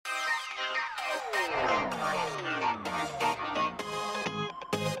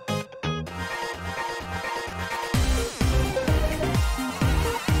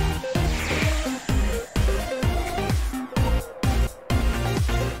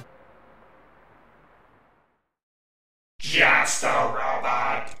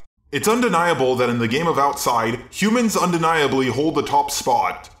It's undeniable that in the game of Outside, humans undeniably hold the top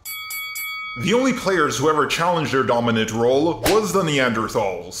spot. The only players who ever challenged their dominant role was the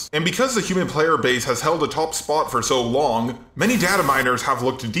Neanderthals. And because the human player base has held a top spot for so long, many data miners have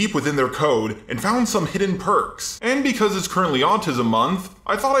looked deep within their code and found some hidden perks. And because it's currently Autism Month,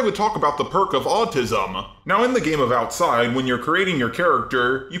 I thought I would talk about the perk of Autism. Now in the game of Outside, when you're creating your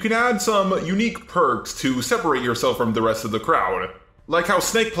character, you can add some unique perks to separate yourself from the rest of the crowd. Like how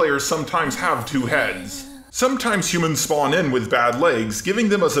snake players sometimes have 2 heads. Sometimes humans spawn in with bad legs, giving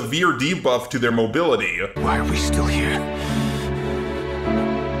them a severe debuff to their mobility. Why are we still here?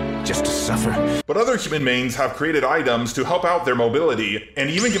 Just to suffer? But other human mains have created items to help out their mobility, and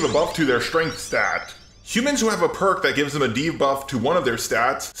even give a buff to their strength stat. Humans who have a perk that gives them a debuff to one of their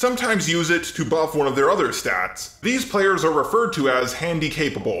stats sometimes use it to buff one of their other stats. These players are referred to as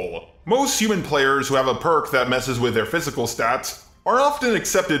handy-capable. Most human players who have a perk that messes with their physical stats are often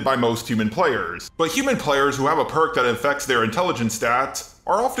accepted by most human players, but human players who have a perk that affects their intelligence stats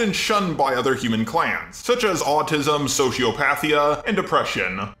are often shunned by other human clans, such as autism, sociopathia, and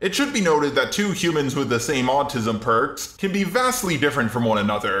depression. It should be noted that 2 humans with the same autism perks can be vastly different from one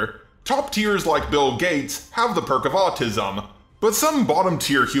another. Top tiers like Bill Gates have the perk of autism, but some bottom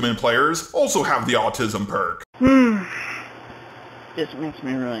tier human players also have the autism perk. This makes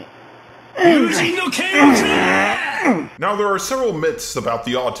me right. Now there are several myths about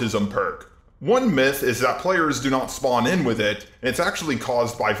the autism perk. One myth is that players do not spawn in with it, and it's actually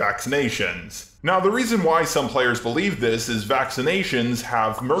caused by vaccinations. Now the reason why some players believe this is vaccinations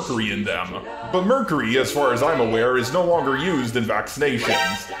have mercury in them. But mercury, as far as I'm aware, is no longer used in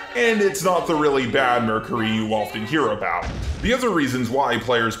vaccinations. And it's not the really bad mercury you often hear about. The other reasons why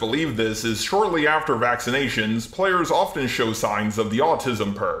players believe this is shortly after vaccinations, players often show signs of the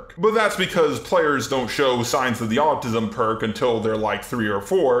autism perk. But that's because players don't show signs of the autism perk until they're like 3 or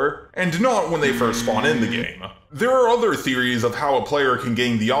 4, and not when they first spawn in the game. There are other theories of how a player can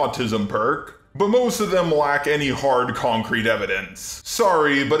gain the autism perk, but most of them lack any hard, concrete evidence.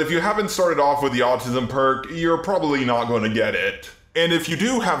 Sorry, but if you haven't started off with the autism perk, you're probably not going to get it. And if you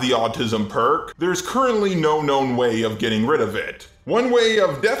do have the autism perk, there's currently no known way of getting rid of it. One way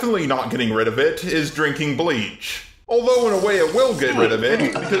of definitely not getting rid of it is drinking bleach. Although in a way it will get rid of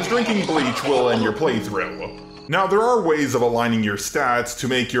it, because drinking bleach will end your playthrough. Now there are ways of aligning your stats to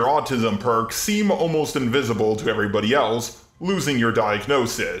make your autism perk seem almost invisible to everybody else, losing your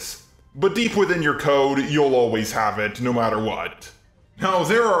diagnosis. But deep within your code, you'll always have it, no matter what. Now,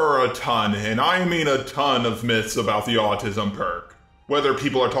 there are a ton, and I mean a ton of myths about the autism perk. Whether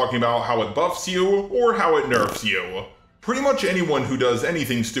people are talking about how it buffs you, or how it nerfs you. Pretty much anyone who does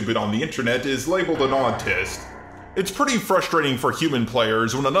anything stupid on the internet is labeled an autist. It's pretty frustrating for human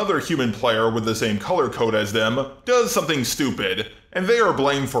players when another human player with the same color code as them does something stupid, and they are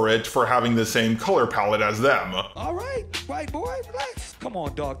blamed for it for having the same color palette as them. Alright, white boy, relax. Come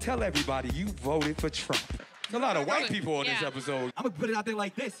on, dog, tell everybody you voted for Trump. There's a lot of white people on this episode. I'm gonna put it out there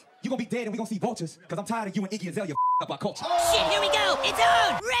like this. You gonna be dead and we gonna see vultures, cause I'm tired of you and Iggy Azalea up our culture. Shit, here we go! It's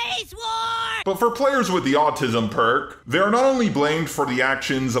on! Race war! But for players with the autism perk, they are not only blamed for the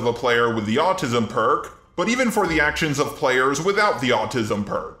actions of a player with the autism perk, but even for the actions of players without the autism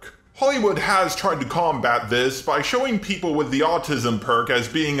perk. Hollywood has tried to combat this by showing people with the autism perk as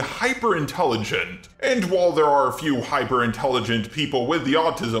being hyper-intelligent. And while there are a few hyper-intelligent people with the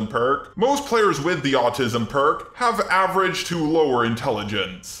autism perk, most players with the autism perk have average to lower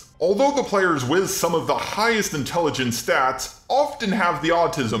intelligence. Although the players with some of the highest intelligence stats often have the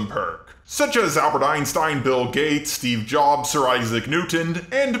autism perk, such as Albert Einstein, Bill Gates, Steve Jobs, Sir Isaac Newton,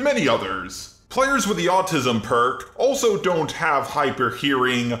 and many others. Players with the autism perk also don't have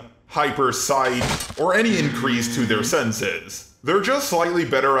hyper-hearing, hyper-sight, or any increase to their senses. They're just slightly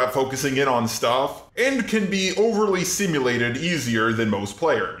better at focusing in on stuff, and can be overly simulated easier than most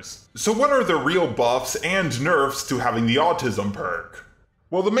players. So what are the real buffs and nerfs to having the autism perk?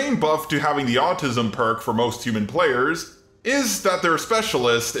 Well, the main buff to having the autism perk for most human players is that they're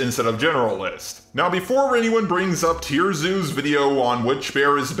specialist instead of generalist. Now before anyone brings up Tier Zoo's video on which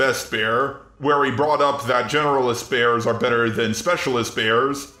bear is best bear, where he brought up that generalist bears are better than specialist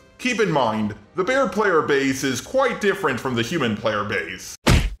bears, keep in mind, the bear player base is quite different from the human player base.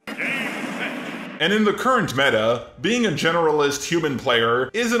 And in the current meta, being a generalist human player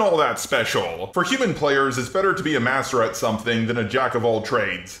isn't all that special. For human players, it's better to be a master at something than a jack of all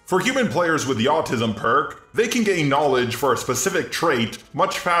trades. For human players with the autism perk, they can gain knowledge for a specific trait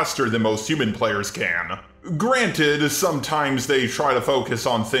much faster than most human players can. Granted, sometimes they try to focus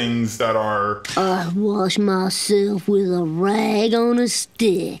on things that are... I wash myself with a rag on a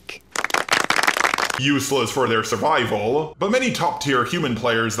stick. useless for their survival, but many top-tier human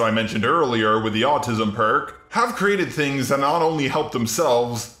players that I mentioned earlier with the autism perk have created things that not only help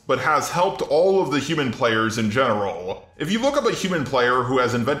themselves, but has helped all of the human players in general. If you look up a human player who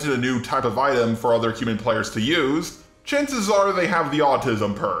has invented a new type of item for other human players to use, chances are they have the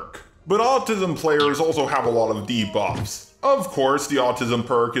autism perk. But autism players also have a lot of debuffs. Of course, the autism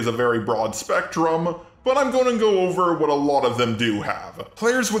perk is a very broad spectrum, but I'm going to go over what a lot of them do have.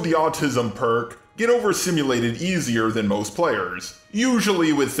 Players with the autism perk get overstimulated easier than most players,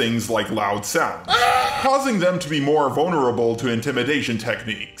 usually with things like loud sounds, causing them to be more vulnerable to intimidation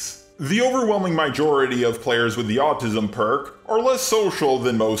techniques. The overwhelming majority of players with the autism perk are less social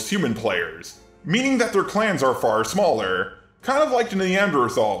than most human players, meaning that their clans are far smaller, kind of like the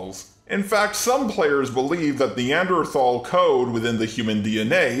Neanderthals. In fact, some players believe that the Neanderthal code within the human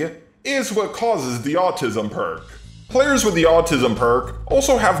DNA is what causes the autism perk. Players with the autism perk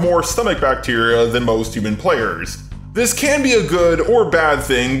also have more stomach bacteria than most human players. This can be a good or bad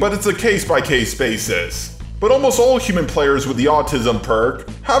thing, but it's a case-by-case basis. But almost all human players with the autism perk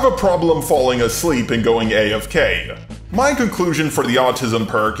have a problem falling asleep and going AFK. My conclusion for the autism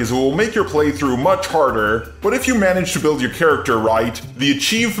perk is it will make your playthrough much harder, but if you manage to build your character right, the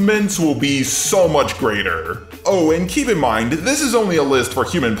achievements will be so much greater. Oh, and keep in mind, this is only a list for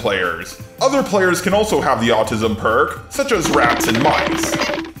human players. Other players can also have the autism perk, such as rats and mice.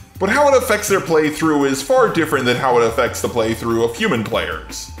 But how it affects their playthrough is far different than how it affects the playthrough of human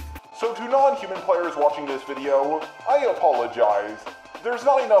players. So to non-human players watching this video, I apologize. There's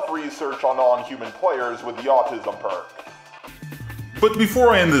not enough research on non-human players with the autism perk. But before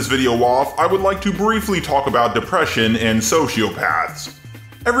I end this video off, I would like to briefly talk about depression and sociopaths.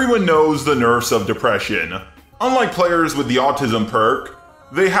 Everyone knows the nerfs of depression. Unlike players with the autism perk,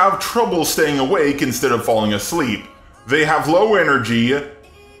 they have trouble staying awake instead of falling asleep. They have low energy,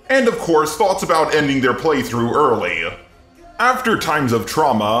 and of course thoughts about ending their playthrough early. After times of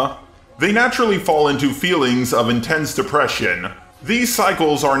trauma, they naturally fall into feelings of intense depression. These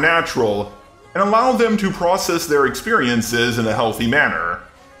cycles are natural and allow them to process their experiences in a healthy manner.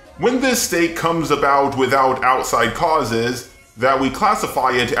 When this state comes about without outside causes, that we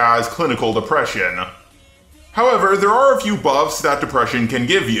classify it as clinical depression. However, there are a few buffs that depression can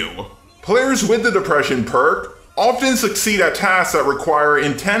give you. Players with the depression perk often succeed at tasks that require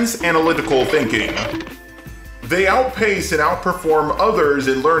intense analytical thinking. They outpace and outperform others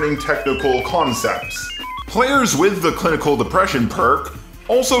in learning technical concepts. Players with the clinical depression perk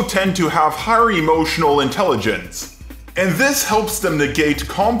also tend to have higher emotional intelligence, and this helps them negate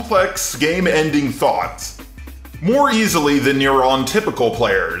complex game-ending thoughts more easily than neuron-typical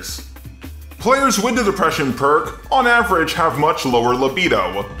players. Players with the depression perk, on average, have much lower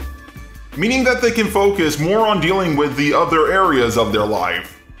libido, meaning that they can focus more on dealing with the other areas of their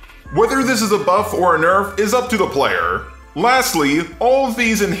life. Whether this is a buff or a nerf is up to the player. Lastly, all of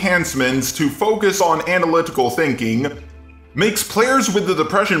these enhancements to focus on analytical thinking makes players with the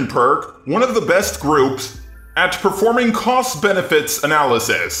depression perk one of the best groups at performing cost-benefits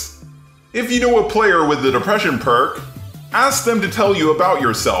analysis. If you know a player with the depression perk, ask them to tell you about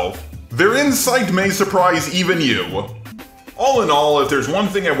yourself. Their insight may surprise even you. All in all, if there's one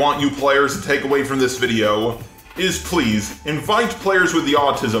thing I want you players to take away from this video, is please invite players with the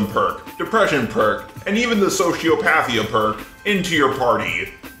autism perk, depression perk, and even the sociopathia perk into your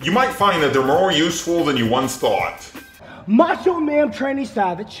party. You might find that they're more useful than you once thought. Macho Man Tranny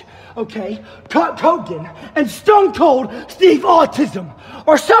Savage, okay, Kurt Cobain, and Stone Cold Steve Autism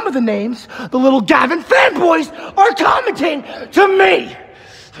are some of the names the little Gavin fanboys are commenting to me.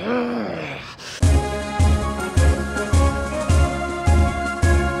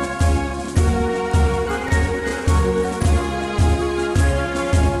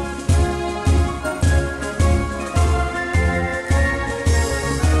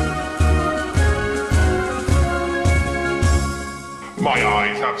 My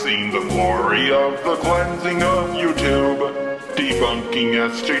eyes have seen the glory of the cleansing of YouTube, debunking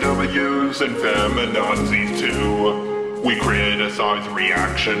SJWs and feminazis too. We criticize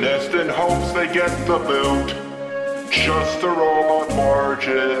reactionists in hopes they get the boot. Just a robot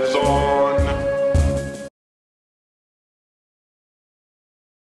marches on.